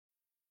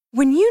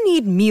When you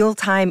need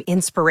mealtime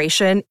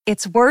inspiration,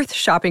 it's worth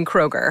shopping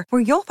Kroger,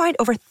 where you'll find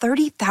over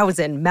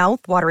 30,000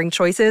 mouth-watering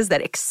choices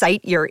that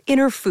excite your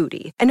inner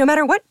foodie. And no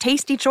matter what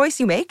tasty choice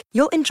you make,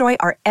 you'll enjoy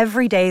our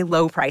everyday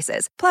low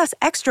prices, plus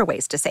extra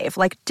ways to save,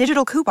 like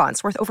digital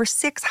coupons worth over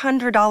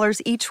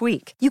 $600 each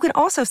week. You can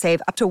also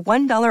save up to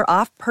 $1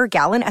 off per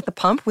gallon at the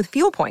pump with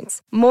fuel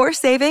points. More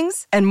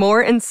savings and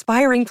more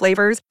inspiring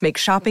flavors make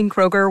shopping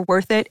Kroger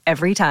worth it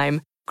every time.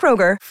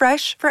 Kroger,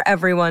 fresh for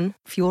everyone.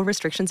 Fuel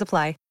restrictions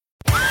apply.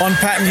 On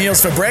Pat and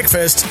Heels for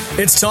breakfast,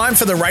 it's time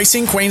for the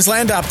Racing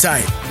Queensland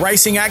update.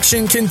 Racing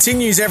action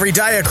continues every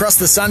day across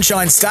the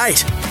Sunshine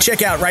State.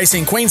 Check out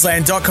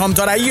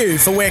racingqueensland.com.au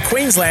for where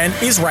Queensland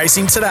is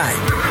racing today.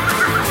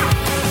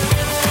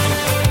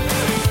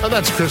 And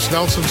that's Chris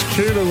Nelson's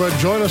cue to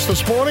join us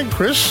this morning.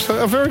 Chris,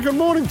 a very good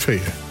morning to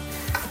you.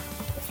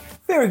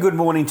 Very good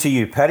morning to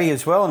you, Paddy,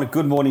 as well, and a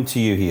good morning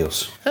to you,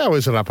 Heels. How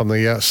is it up on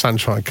the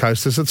Sunshine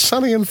Coast? Is it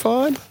sunny and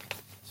fine?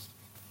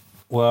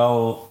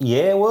 Well,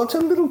 yeah, it's a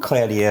little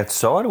cloudy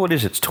outside. What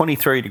is it? It's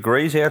 23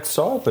 degrees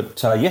outside,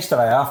 but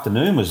yesterday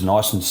afternoon was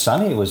nice and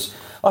sunny. It was,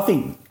 I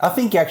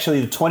think actually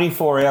the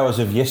 24 hours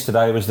of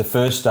yesterday was the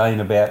first day in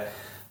about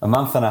a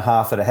month and a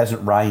half that it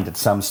hasn't rained at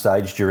some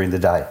stage during the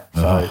day.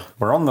 So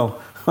we're on the...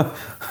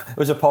 It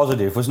was a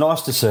positive. It was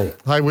nice to see.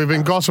 Hey, we've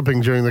been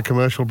gossiping during the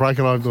commercial break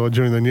or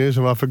during the news,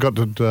 and I forgot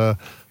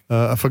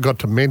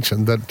to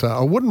mention that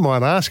I wouldn't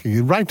mind asking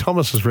you. Ray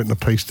Thomas has written a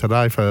piece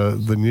today for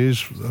the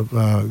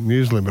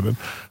News Limited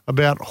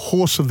about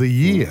Horse of the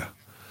Year.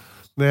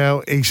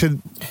 Now, he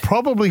said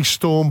probably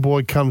Storm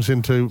Boy comes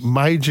into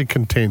major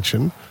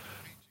contention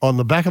on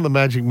the back of the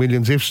Magic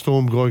Millions if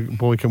Storm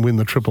Boy can win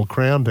the Triple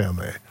Crown down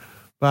there.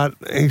 But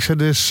he said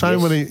there's so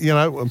many,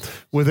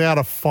 Without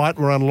a Fight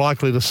we're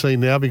unlikely to see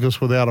now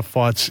because Without a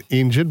Fight's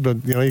injured.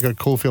 But, you got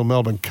Caulfield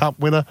Melbourne Cup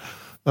winner.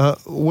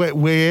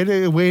 Where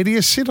do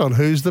you sit on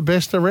who's the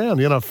best around?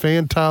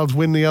 Fantail's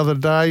win the other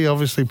day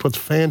obviously puts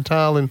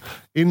Fantail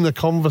in the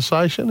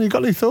conversation. You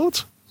got any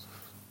thoughts?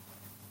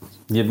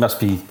 You must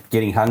be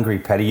getting hungry,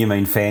 Paddy. You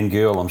mean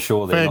Fangirl, I'm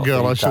sure they're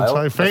Fangirl, not I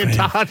should say.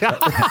 Fantail.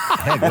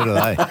 How good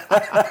are they?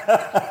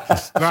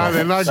 No,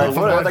 they're no good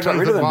for my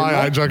teeth at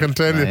my age, I can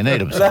tell you. You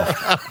need them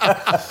soft.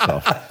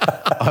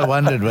 I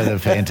wondered whether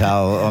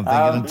Fantail, I'm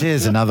thinking,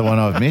 there's another one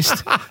I've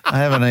missed. I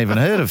haven't even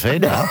heard of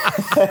Fantail.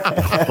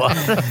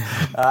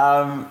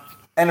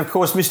 And, of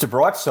course, Mr.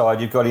 Brightside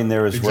you've got in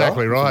there as well.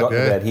 Exactly right,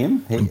 Forgotten about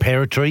him.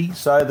 Imperatrice.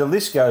 So the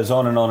list goes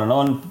on and on and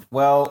on.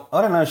 Well,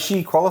 I don't know,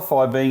 she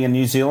qualified being a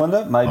New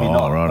Zealander? Maybe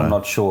not. Right. I'm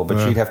not sure,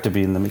 but she'd have to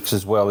be in the mix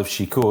as well if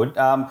she could.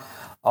 I'm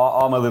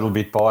a little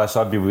bit biased.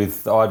 I'd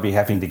be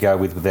having to go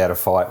with Without a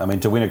Fight. I mean,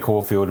 to win a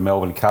Caulfield and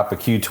Melbourne Cup, a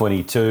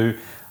Q22,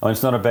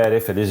 it's not a bad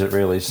effort, is it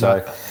really?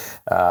 So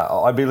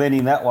I'd be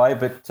leaning that way.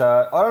 But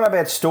I don't know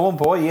about Storm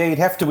Boy. Yeah, you'd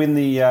have to win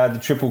the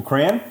Triple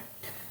Crown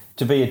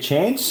to be a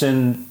chance,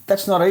 and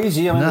that's not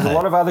easy. I mean, there's a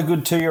lot of other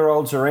good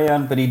 2-year-olds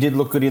around, but he did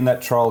look good in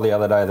that trial the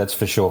other day, that's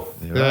for sure.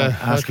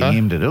 Asking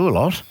him to do a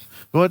lot.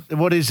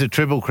 What is the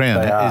Triple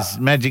Crown? Is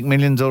Magic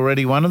Millions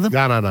already one of them?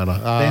 No.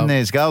 Then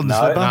there's Golden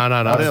Slipper?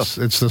 No. What else?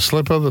 It's the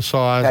Slipper, the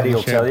size, Paddy and the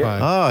will tell you.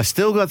 champagne. Oh, I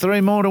still got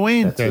 3 more to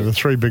win. Yeah, the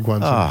 3 big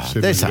ones.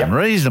 That's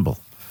unreasonable.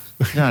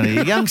 You're only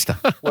a youngster.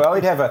 Well,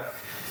 he'd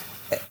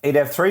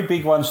have 3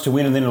 big ones to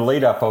win and then a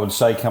lead-up, I would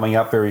say, coming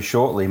up very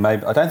shortly.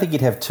 Maybe I don't think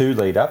he'd have 2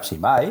 lead-ups. He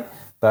may,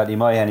 but he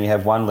may only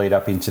have 1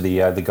 lead-up into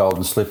the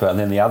Golden Slipper and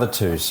then the other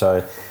 2.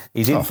 So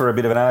he's in for a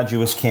bit of an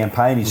arduous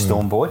campaign, he's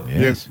Storm Boy.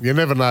 Yes. You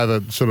never know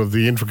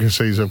the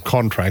intricacies of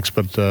contracts,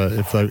 but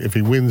if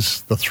he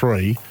wins the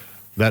 3,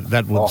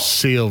 that would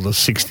seal the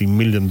 $60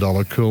 million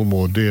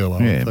Coolmore deal.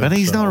 But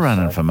he's not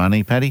running for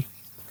money, Paddy.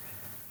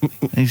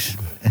 He's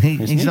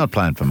not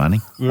playing for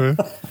money. Yeah.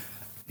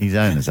 His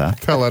owners are.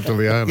 Tell that to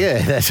the owner.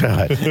 Yeah, that's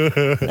right.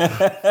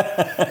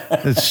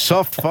 It's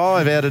soft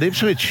 5 out at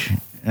Ipswich.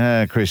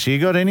 Chris, you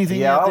got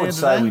anything out there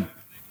today?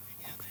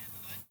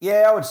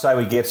 I would say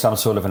we get some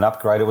sort of an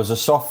upgrade. It was a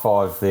soft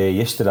 5 there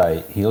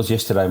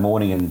yesterday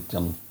morning, and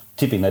I'm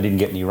tipping they didn't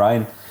get any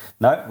rain.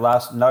 No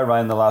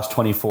rain the last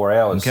 24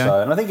 hours. Okay.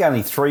 So, and I think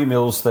only 3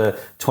 mils the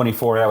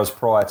 24 hours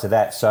prior to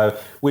that. So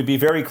we'd be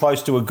very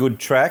close to a good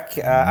track.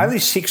 Only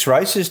 6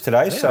 races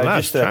today, so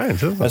just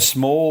a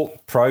small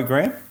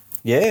program.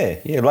 Yeah.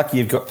 Lucky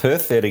you've got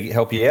Perth there to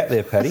help you out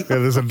there, Paddy. Yeah,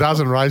 there's a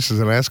dozen races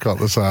in Ascot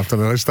this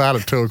afternoon. They start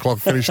at 2 o'clock,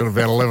 finish at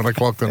about 11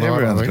 o'clock tonight.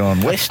 Everyone's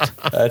gone west.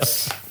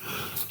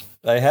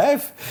 They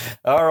have.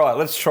 All right,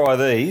 let's try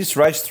these.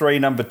 Race 3,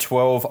 number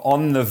 12,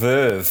 On the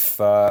Verve,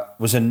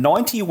 was a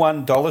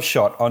 $91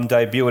 shot on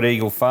debut at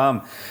Eagle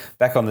Farm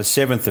back on the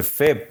 7th of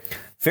Feb.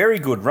 Very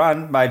good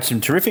run, made some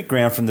terrific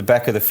ground from the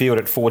back of the field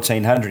at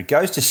 1,400.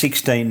 Goes to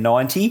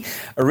 1,690.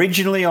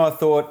 Originally, I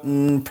thought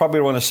probably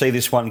want to see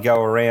this one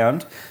go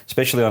around,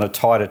 especially on a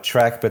tighter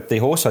track, but the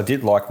horse I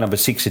did like, number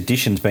 6,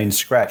 Edition's been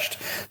scratched.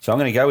 So I'm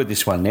going to go with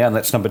this one now, and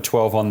that's number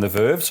 12, On the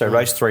Verve. So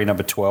race 3,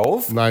 number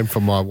 12. Name for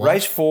my wife.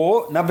 Race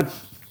 4, number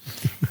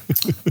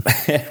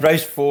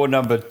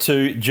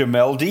 2,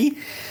 Gemeldi.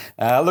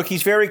 Look,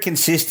 he's very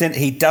consistent.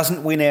 He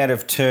doesn't win out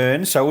of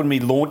turn, so I wouldn't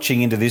be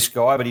launching into this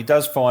guy, but he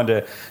does find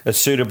a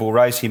suitable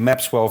race. He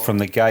maps well from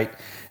the gate,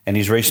 and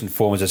his recent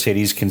form, as I said,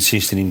 is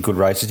consistent in good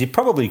races. He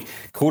probably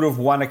could have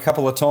won a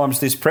couple of times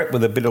this prep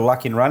with a bit of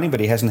luck in running, but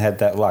he hasn't had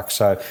that luck.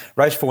 So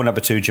race 4, number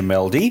 2,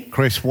 Jameldi.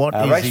 Chris, what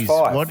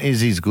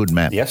is his good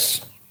map?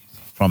 Yes.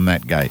 From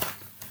that gate?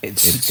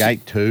 It's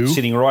gate 2.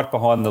 Sitting right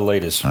behind the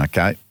leaders.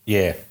 Okay.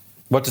 Yeah.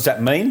 What does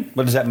that mean?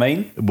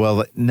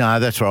 Well, no,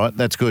 that's right.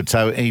 That's good.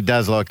 So he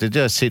does like to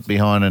just sit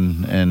behind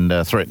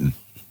and threaten.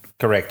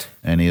 Correct.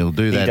 And he'll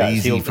do that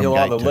easy from he'll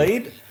gate either 2.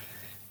 Lead.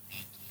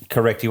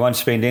 Correct. He won't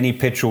spend any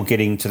petrol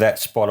getting to that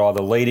spot,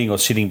 either leading or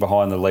sitting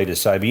behind the leaders.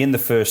 So he'll be in the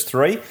first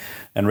 3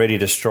 and ready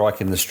to strike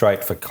in the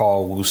straight for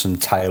Kyle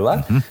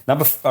Wilson-Taylor.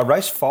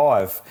 Race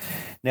 5.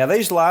 Now,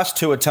 these last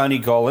 2 are Tony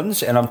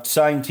Gollins, and I'm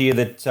saying to you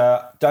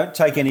that don't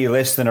take any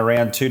less than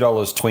around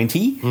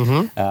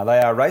 $2.20. They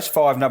are race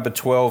 5, number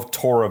 12,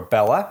 Tora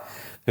Bella,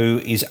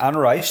 who is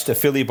unraced, a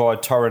filly by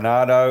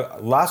Toronado.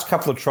 Last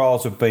couple of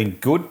trials have been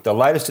good. The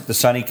latest at the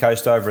Sunny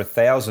Coast, over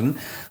 1,000.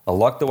 I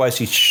like the way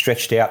she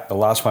stretched out the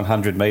last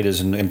 100 metres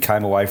and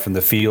came away from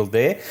the field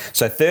there.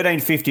 So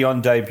 $13.50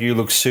 on debut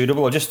looks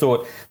suitable. I just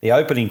thought the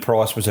opening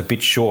price was a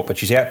bit short, but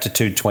she's out to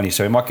 $2.20,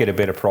 so we might get a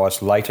better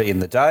price later in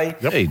the day.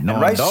 Yep.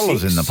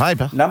 $9 in the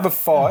paper. Number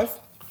 5.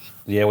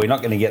 Yeah, we're not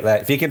going to get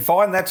that. If you can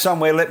find that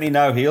somewhere, let me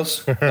know,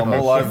 Heels. I'm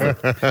all over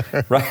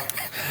it.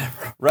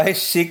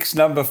 Race 6,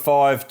 number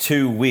 5,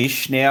 2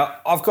 Wish. Now,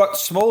 I've got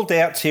small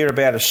doubts here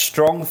about a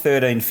strong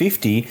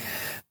 $13.50,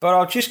 but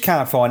I just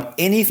can't find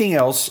anything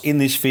else in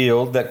this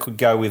field that could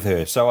go with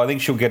her. So I think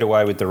she'll get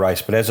away with the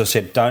race. But as I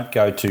said, don't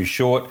go too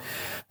short.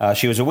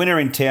 She was a winner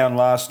in town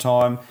last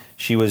time.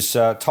 She was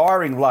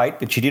tiring late,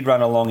 but she did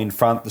run along in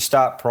front. The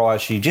start prior,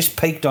 she just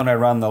peaked on her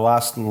run the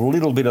last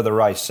little bit of the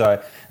race.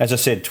 So, as I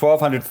said,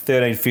 1,200 to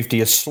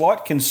 13.50, a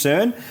slight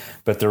concern,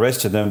 but the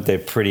rest of them, they're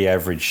pretty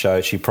average.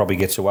 So she probably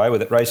gets away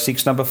with it. Race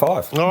 6, number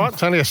 5. All right,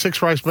 it's only a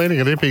 6-race meeting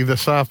at Ippy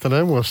this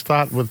afternoon. We'll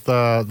start with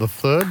the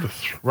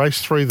 3rd,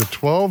 race 3, the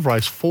 12,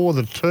 race 4,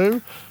 the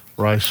 2,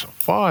 race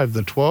 5,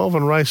 the 12,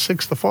 and race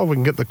 6, the 5. We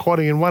can get the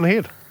quaddie in one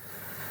hit.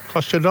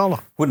 Cost you $1.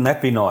 Wouldn't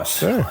that be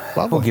nice? Yeah,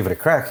 lovely. We'll give it a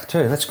crack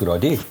too. That's a good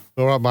idea.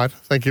 All right, mate.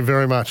 Thank you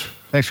very much.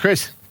 Thanks,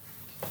 Chris.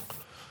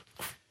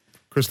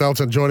 Chris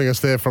Nelson joining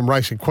us there from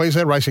Racing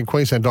Queensland,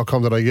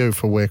 racingqueensland.com.au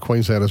for where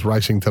Queensland is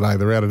racing today.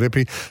 They're out at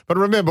Ippy. But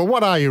remember,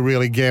 what are you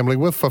really gambling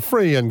with? For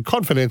free and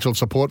confidential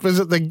support,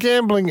 visit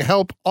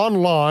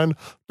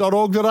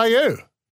thegamblinghelponline.org.au.